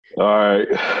All right.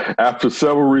 After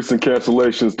several recent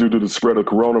cancellations due to the spread of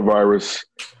coronavirus,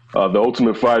 the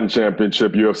Ultimate Fighting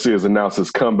Championship UFC has announced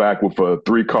its comeback with a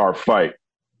 3-card fight.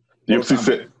 The UFC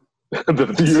said the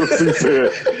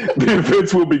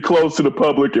events will be closed to the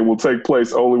public and will take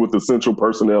place only with essential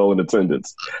personnel in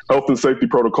attendance. Health and safety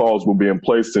protocols will be in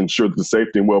place to ensure the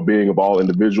safety and well-being of all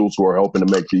individuals who are helping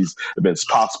to make these events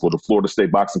possible. The Florida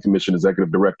State Boxing Commission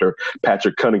Executive Director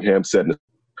Patrick Cunningham said in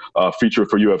feature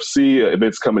for UFC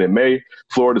events coming in May.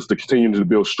 Florida is to continue to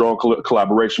build strong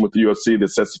collaboration with the UFC that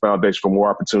sets the foundation for more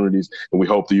opportunities, and we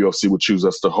hope the UFC will choose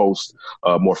us to host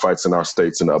more fights in our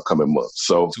states in the upcoming months.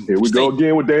 So here we go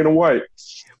again with Dana White.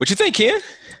 What you think, Ken?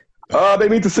 They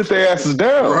need to sit their asses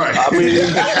down. Right.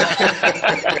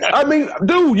 I mean,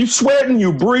 dude, you sweating,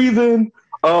 you breathing.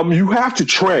 You have to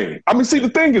train. I mean, see, the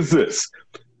thing is this.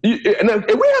 And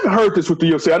we haven't heard this with the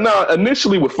UFC. I know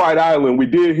initially with Fight Island, we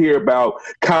did hear about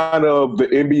kind of the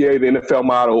NBA, the NFL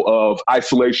model of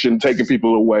isolation, taking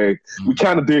people away. We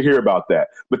kind of did hear about that.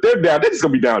 But they're just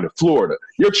going to be down in Florida.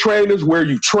 Your trainers, where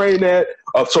you train at.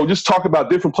 So just talk about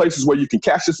different places where you can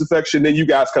catch this infection. Then you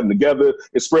guys come together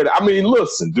and spread it. I mean,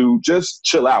 listen, dude, just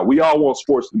chill out. We all want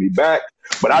sports to be back.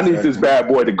 But I need this bad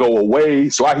boy to go away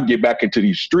so I can get back into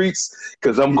these streets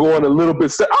because I'm going a little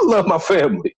bit. I love my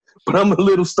family. But I'm a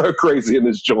little stir crazy in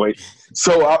this joint,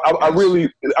 so I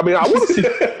really, I mean, I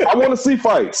want to see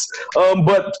fights.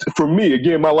 But for me,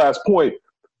 again, my last point,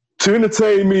 to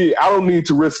entertain me, I don't need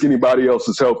to risk anybody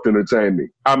else's health to entertain me.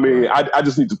 I mean, I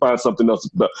just need to find something else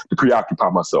to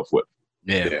preoccupy myself with.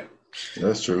 Yeah,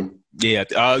 that's true.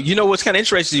 Yeah. You know what's kind of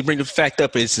interesting? You bring the fact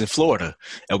up is in Florida,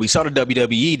 and we saw the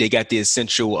WWE. They got the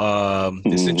essential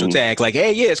tag. Like,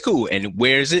 hey, yeah, it's cool. And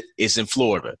where is it? It's in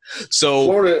Florida. So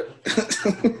Florida.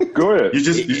 Go ahead. You're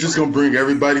just gonna bring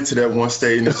everybody to that one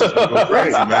state and it's just gonna go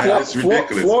crazy, man. It's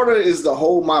ridiculous. Florida is the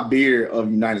hold my beer of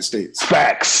the United States.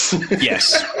 Facts.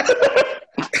 Yes.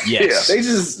 Yes.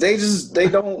 They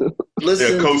don't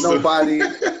listen to nobody.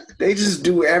 They just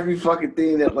do every fucking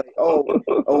thing that like, oh,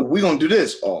 we're gonna do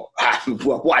this. Oh,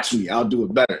 well, watch me, I'll do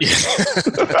it better.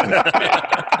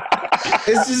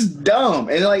 It's just dumb,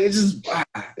 and like it's just.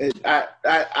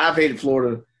 I've hated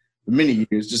Florida for many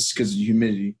years just because of the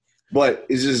humidity, but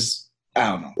it's just I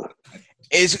don't know.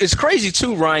 It's crazy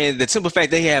too, Ryan. The simple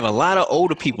fact they have a lot of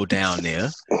older people down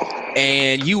there,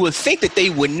 and you would think that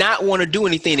they would not want to do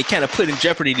anything to kind of put in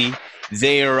jeopardy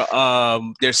their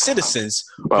citizens.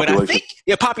 But I think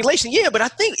population. Yeah, but I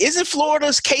think isn't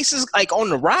Florida's cases like on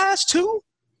the rise too,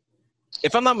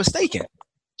 if I'm not mistaken.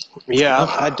 Yeah,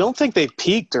 I don't think they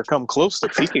peaked or come close to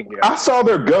peaking yet. I saw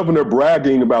their governor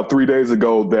bragging about 3 days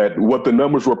ago that what the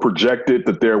numbers were projected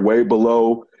that they're way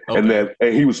below. Okay.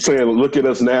 And he was saying, look at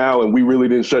us now, and we really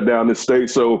didn't shut down this state.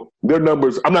 So their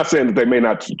numbers, I'm not saying that they may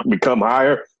not become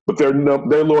higher, but they're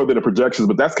lower than the projections.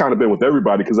 But that's kind of been with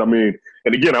everybody because, I mean,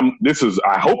 and again,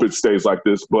 I hope it stays like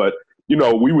this. But, you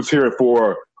know, we was hearing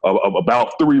for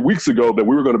about 3 weeks ago that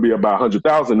we were going to be about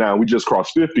 100,000 now. And we just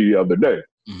crossed 50 the other day.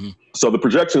 Mm-hmm. So the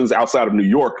projections outside of New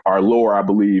York are lower, I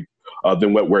believe,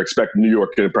 than what we're expecting New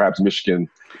York and perhaps Michigan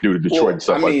due to Detroit and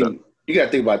stuff like that. You got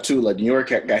to think about it, too. Like, New York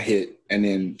got hit. And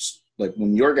then, like,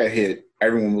 when New York got hit,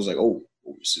 everyone was like, "Oh,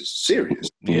 this is serious."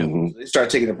 Yeah, so they started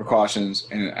taking the precautions,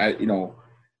 and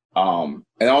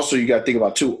and also you got to think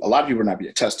about too. A lot of people are not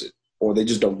being tested, or they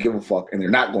just don't give a fuck, and they're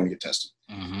not going to get tested.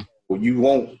 Mm-hmm. Well, you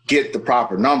won't get the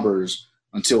proper numbers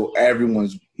until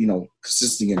everyone's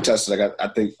consistently getting tested. Like I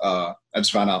think I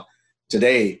just found out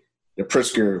today that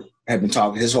Pritzker had been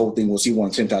talking. His whole thing was he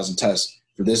wanted 10,000 tests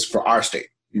for our state.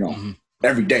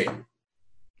 Every day.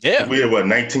 Yeah. We had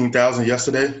 19,000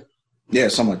 yesterday? Yeah,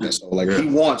 something like that. So he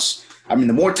wants, the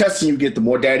more testing you get, the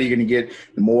more data you're going to get,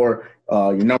 the more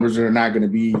your numbers are not going to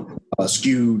be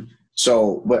skewed.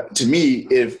 So, but to me,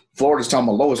 if Florida's talking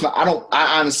about low,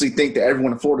 I honestly think that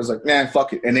everyone in Florida is like, man,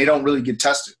 fuck it. And they don't really get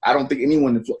tested. I don't think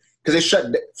anyone in Florida, because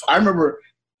I remember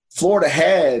Florida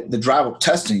had the drive-up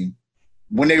testing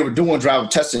when they were doing drive-up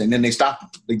testing, and then they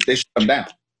stopped them. They shut them down.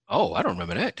 Oh, I don't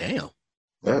remember that. Damn.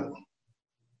 Yeah.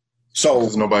 So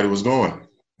because nobody was going.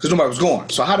 So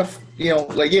how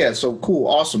so cool,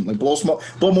 awesome. Like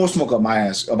blow more smoke up my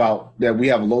ass about that we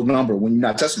have a low number when you're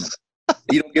not testing them.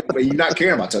 You're not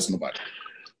caring about testing nobody.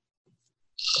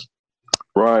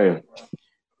 Ryan,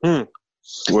 what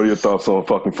are your thoughts on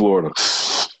fucking Florida?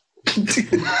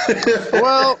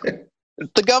 Well,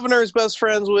 the governor is best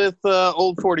friends with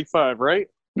old 45, right?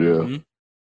 Yeah. Mm-hmm.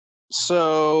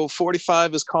 So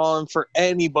 45 is calling for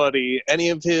anybody, any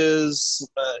of his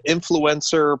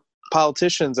influencer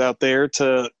politicians out there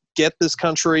to get this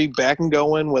country back and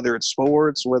going, whether it's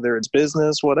sports, whether it's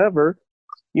business, whatever.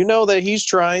 you know that he's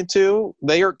trying to.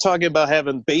 They are talking about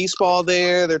having baseball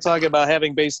there. They're talking about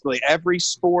having basically every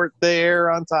sport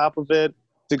there on top of it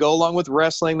to go along with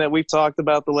wrestling that we've talked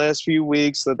about the last few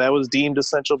weeks, that was deemed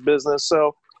essential business.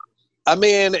 So, I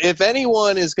mean, if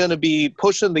anyone is going to be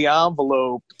pushing the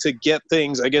envelope to get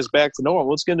things, I guess, back to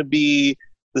normal, it's going to be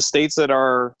the states that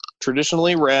are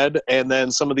traditionally red, and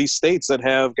then some of these states that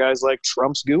have guys like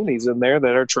Trump's Goonies in there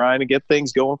that are trying to get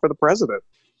things going for the president.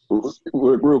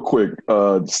 Real quick,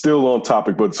 still on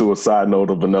topic, but to a side note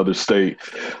of another state,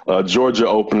 Georgia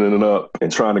opening it up and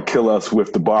trying to kill us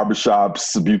with the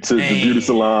barbershops, the beauty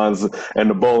salons, and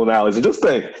the bowling alleys. And just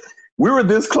think, we were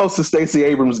this close to Stacey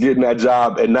Abrams getting that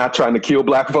job and not trying to kill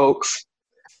black folks.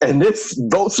 And this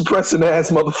vote suppressing ass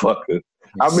motherfucker.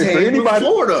 I mean, for anybody,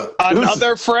 Florida,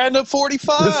 another friend of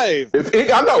 45.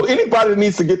 I know anybody that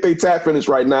needs to get their tap finished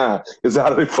right now is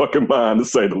out of their fucking mind, to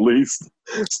say the least.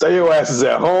 Stay your asses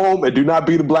at home and do not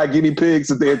be the black guinea pigs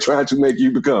that they're trying to make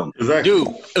you become. Exactly. Dude,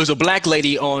 it was a black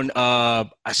lady on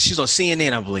she's on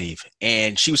CNN, I believe,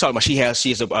 and she was talking about she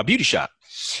has a beauty shop.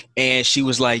 And she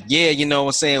was like, yeah, you know what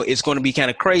I'm saying? It's going to be kind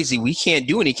of crazy. We can't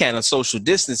do any kind of social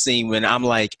distancing when I'm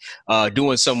like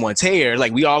doing someone's hair.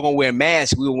 Like, we all going to wear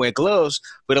masks. We will wear gloves.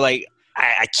 But like,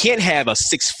 I can't have a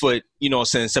 6 foot, you know what I'm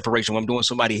saying, separation when I'm doing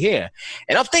somebody's hair.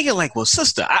 And I'm thinking like, well,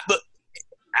 sister,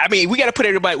 I mean, we got to put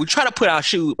everybody, we try to put our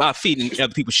feet in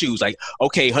other people's shoes. Like,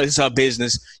 okay, this is her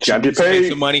business. She got to get paid.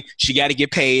 Some money. She got to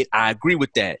get paid. I agree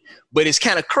with that. But it's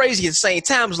kind of crazy at the same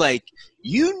time. It's like,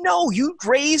 you know, you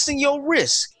raising your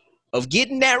risk of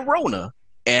getting that Rona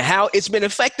and how it's been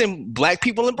affecting black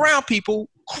people and brown people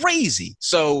crazy.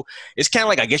 So it's kind of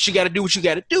like, I guess you got to do what you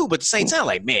got to do. But at the same time,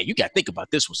 like, man, you got to think about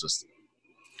this one, sister.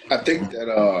 I think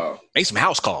that make some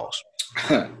house calls.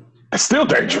 It's still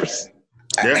dangerous.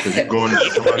 Yeah, because you're going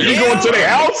to somebody You going to their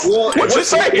house? Well, what you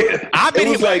saying? I've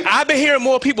been hearing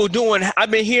more people doing. I've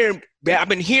been hearing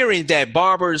that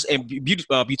barbers and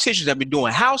beauticians have been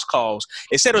doing house calls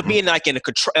instead of being like in a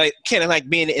kind of like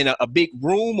being in a big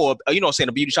room or you know, saying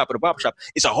a beauty shop or a barber shop.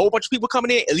 It's a whole bunch of people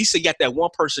coming in. At least you got that one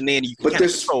person in, and you can kind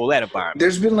of control that environment.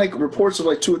 There's been like reports of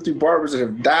like 2 or 3 barbers that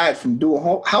have died from doing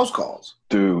house calls.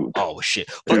 Dude. Oh shit!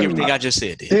 Fuck everything I just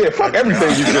said. Dude. Yeah, fuck everything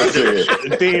you just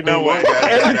said. Dude, no way.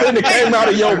 Everything that came out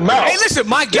of your mouth. Hey, listen,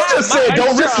 my guy. You just said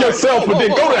don't risk yourself, but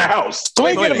then go to the house.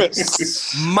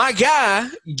 My guy,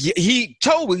 he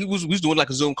told me we was doing like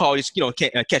a Zoom call, just, you know,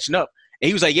 catching up, and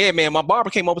he was like, "Yeah, man, my barber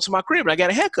came over to my crib and I got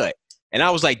a haircut." And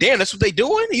I was like, "Damn, that's what they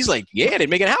doing?" He's like, "Yeah, they're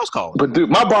making a house call." But dude,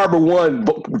 my barber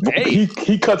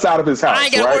he cuts out of his house. I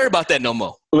ain't got to worry about that no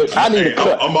more. Look, I need a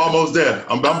cut. I'm almost there.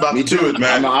 I'm about to do it,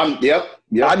 man. Yep.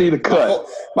 I need a cut.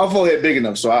 My forehead big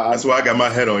enough, so that's why I got my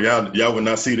head on. Y'all would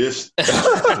not see this.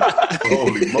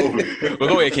 Holy moly! But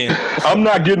go ahead, Ken. I'm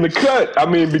not getting a cut. I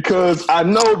mean, because I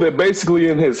know that basically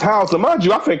in his house, and mind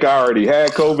you, I think I already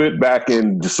had COVID back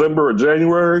in December or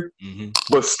January,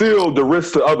 but still the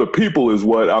risk to other people is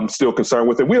what I'm still concerned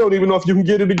with. And we don't even know if you can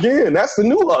get it again. That's the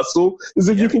new hustle, is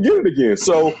if you can get it again.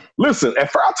 So listen,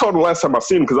 I told him last time I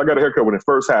seen him, because I got a haircut when it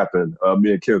first happened,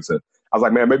 me and Kenton. I was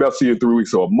like, man, maybe I'll see you in 3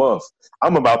 weeks or a month.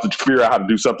 I'm about to figure out how to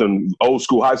do something old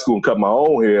school, high school, and cut my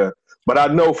own hair. But I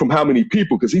know from how many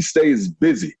people, because he stays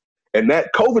busy. And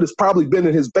that COVID has probably been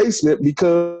in his basement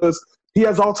because he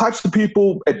has all types of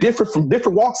people from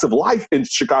different walks of life in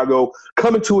Chicago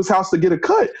coming to his house to get a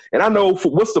cut. And I know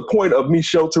what's the point of me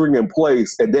sheltering in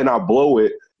place and then I'll blow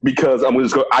it because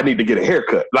I need to get a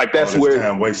haircut. Like that's where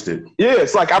time wasted. Yeah,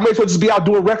 it's like I may as well just be out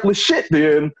doing reckless shit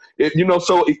then.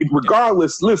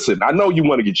 Regardless, listen, I know you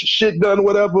want to get your shit done or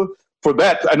whatever. For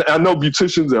that, and I know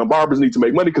beauticians and barbers need to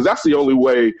make money because that's the only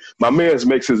way my man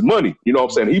makes his money. You know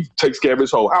what I'm saying? He takes care of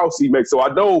his whole house. So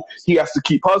I know he has to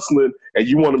keep hustling, and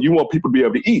you want people to be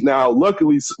able to eat. Now,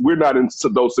 luckily, we're not into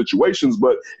those situations.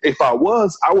 But if I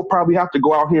was, I would probably have to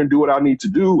go out here and do what I need to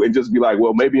do, and just be like,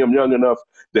 well, maybe I'm young enough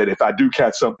that if I do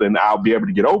catch something, I'll be able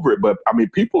to get over it. But I mean,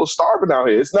 people are starving out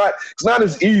here. It's not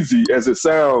as easy as it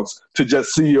sounds to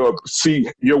just see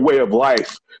your way of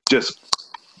life just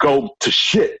go to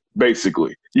shit,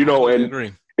 basically,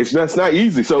 and that's not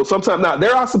easy. So sometimes now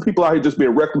there are some people out here just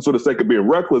being reckless for the sake of being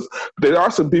reckless. But there are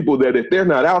some people that if they're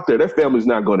not out there, their family's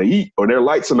not going to eat or their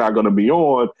lights are not going to be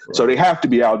on. Right. So they have to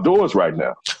be outdoors right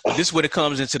now. This is where it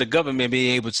comes into the government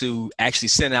being able to actually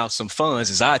send out some funds.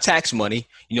 It's our tax money.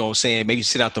 You know what I'm saying? Maybe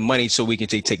send out the money so we can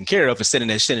take taken care of instead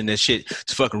of sending that shit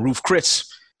to fucking Ruth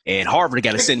Chris and Harvard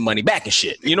got to send money back and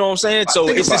shit. You know what I'm saying? So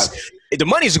it's just the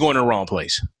money's going in the wrong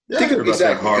place.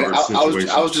 Exactly. I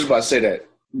was just about to say that.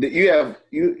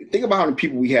 You think about how many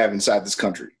people we have inside this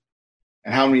country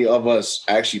and how many of us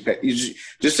actually pay.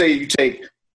 Just say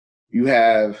you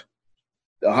have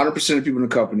 100% of people in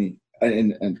the company, in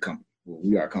the company,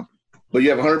 we are a company. But you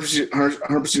have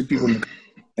 100% people in the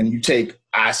company, and you take,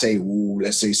 let's say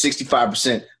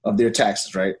 65% of their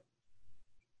taxes, right?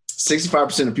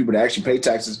 65% of people that actually pay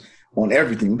taxes on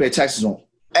everything. We pay taxes on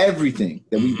everything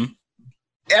that we,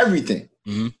 everything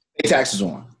pay taxes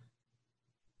on.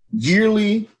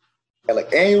 Yearly,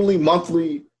 like annually,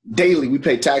 monthly, daily, we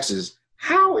pay taxes.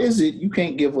 How is it you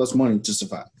can't give us money to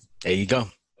survive? There you go.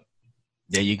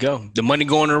 There you go. The money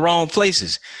going to the wrong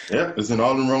places. Yeah, it's in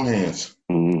all in the wrong hands.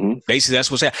 Basically, that's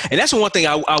what's happening. And that's one thing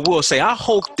I will say. I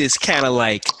hope this kind of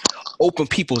like open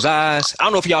people's eyes. I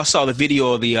don't know if y'all saw the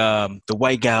video of the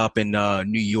white guy up in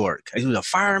New York. He was a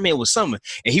fireman with something,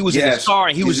 and he was in his car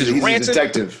and he was just ranting. A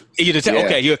detective.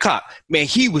 Okay, you're a cop. Man,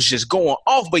 he was just going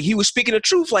off, but he was speaking the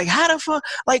truth. Like, how the fuck?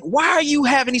 Like, why are you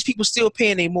having these people still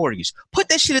paying their mortgage? Put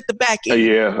that shit at the back end.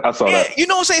 Yeah, I saw that. You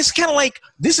know what I'm saying? It's kind of like,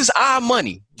 this is our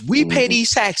money. We pay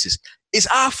these taxes. It's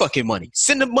our fucking money.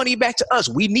 Send the money back to us.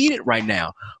 We need it right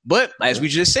now. But as we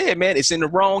just said, man, it's in the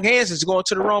wrong hands. It's going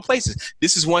to the wrong places.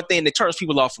 This is one thing that turns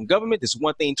people off from government. This is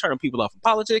one thing turning people off from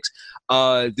politics.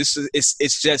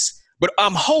 It's just, but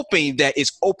I'm hoping that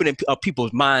it's opening up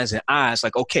people's minds and eyes.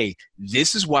 Like, okay,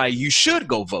 this is why you should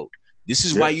go vote. This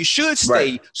is why you should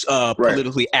stay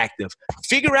politically active.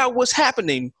 Figure out what's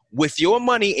happening with your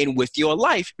money and with your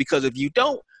life, because if you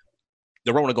don't,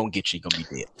 the Rona gonna get you. You're gonna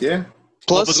be dead. Yeah.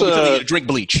 Plus, drink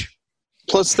bleach.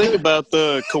 Plus, think about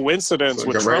the coincidence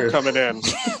with Trump coming in.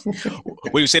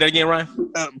 Will you say that again,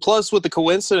 Ryan? Plus, with the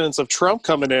coincidence of Trump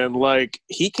coming in, like,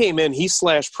 he came in, he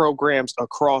slashed programs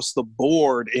across the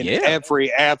board in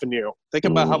every avenue. Think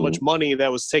about how much money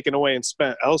that was taken away and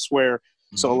spent elsewhere.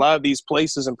 So a lot of these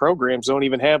places and programs don't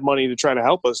even have money to try to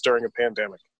help us during a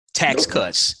pandemic. Tax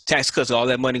cuts, all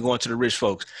that money going to the rich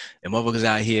folks. And motherfuckers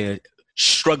out here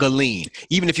struggling.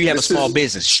 Even if you have a small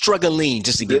business, struggling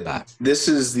just to get by. This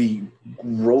is the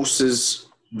grossest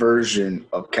version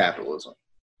of capitalism.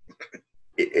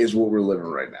 It is what we're living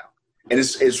right now. And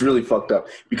it's really fucked up,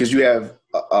 because you have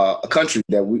a country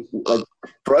that we like.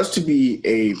 For us to be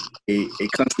a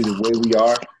country the way we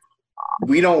are,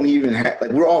 we don't even have,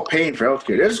 like, we're all paying for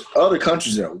healthcare. There's other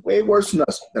countries that are way worse than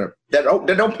us that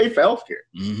don't pay for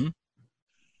healthcare.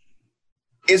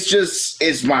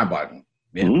 It's mind-boggling.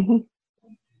 Yeah.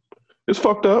 It's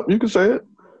fucked up. You can say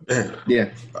it.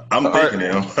 Yeah. I'm thinking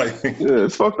now. Yeah,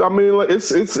 it's fucked. I mean, like,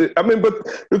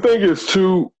 but the thing is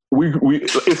too,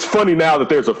 it's funny now that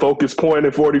there's a focus point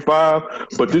at 45,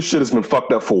 but this shit has been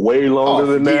fucked up for way longer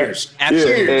than years. that.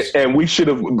 Yeah, and we should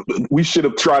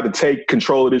have tried to take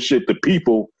control of this shit, the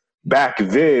people, back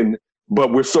then,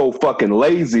 but we're so fucking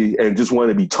lazy and just want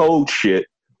to be told shit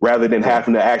rather than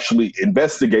having to actually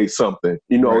investigate something.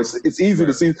 You know, it's easy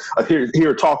to see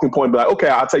hear a talking point and be like, okay,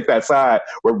 I'll take that side,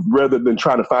 rather than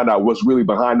trying to find out what's really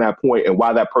behind that point and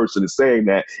why that person is saying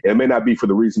that. It may not be for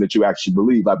the reason that you actually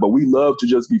believe. Like, but we love to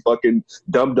just be fucking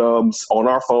dum-dums on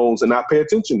our phones and not pay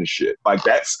attention to shit. Like,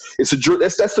 that's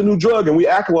the new drug, and we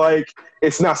act like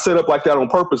it's not set up like that on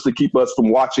purpose to keep us from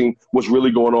watching what's really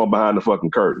going on behind the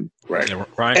fucking curtain.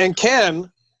 Right. And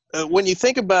Ken, when you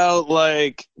think about,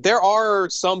 like, there are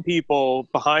some people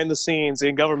behind the scenes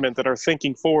in government that are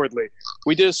thinking forwardly.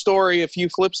 We did a story a few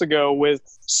flips ago with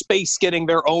space getting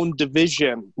their own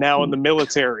division now in the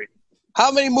military.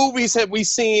 How many movies have we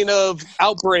seen of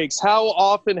outbreaks? How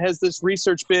often has this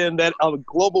research been that a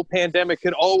global pandemic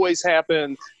could always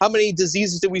happen? How many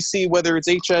diseases did we see, whether it's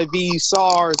HIV,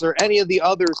 SARS, or any of the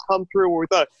others, come through where we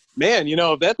thought, man, you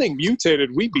know, if that thing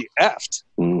mutated, we'd be effed.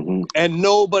 And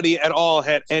nobody at all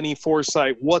had any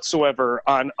foresight whatsoever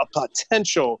on a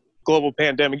potential global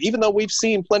pandemic, even though we've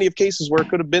seen plenty of cases where it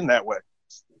could have been that way.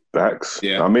 Facts.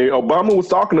 Yeah. I mean, Obama was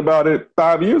talking about it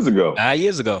 5 years ago. 5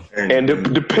 years ago. And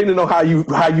depending on how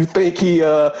you think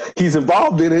he's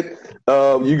involved in it,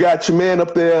 you got your man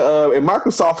up there in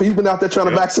Microsoft. He's been out there trying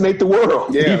to vaccinate the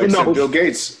world. Yeah, even though Bill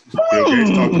Gates. Bill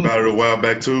Gates talked about it a while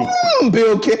back too.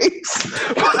 Bill Gates.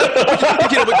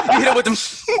 You hit him with them.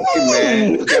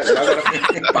 Hey, man,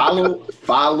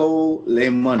 follow the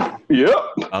money. Yep.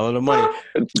 Follow the money.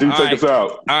 Dude, take us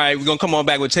out. All right, we're gonna come on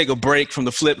back. We'll take a break from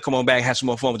the flip. Come on back, have some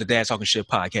more fun with the Dad Talking Shit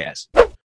podcast.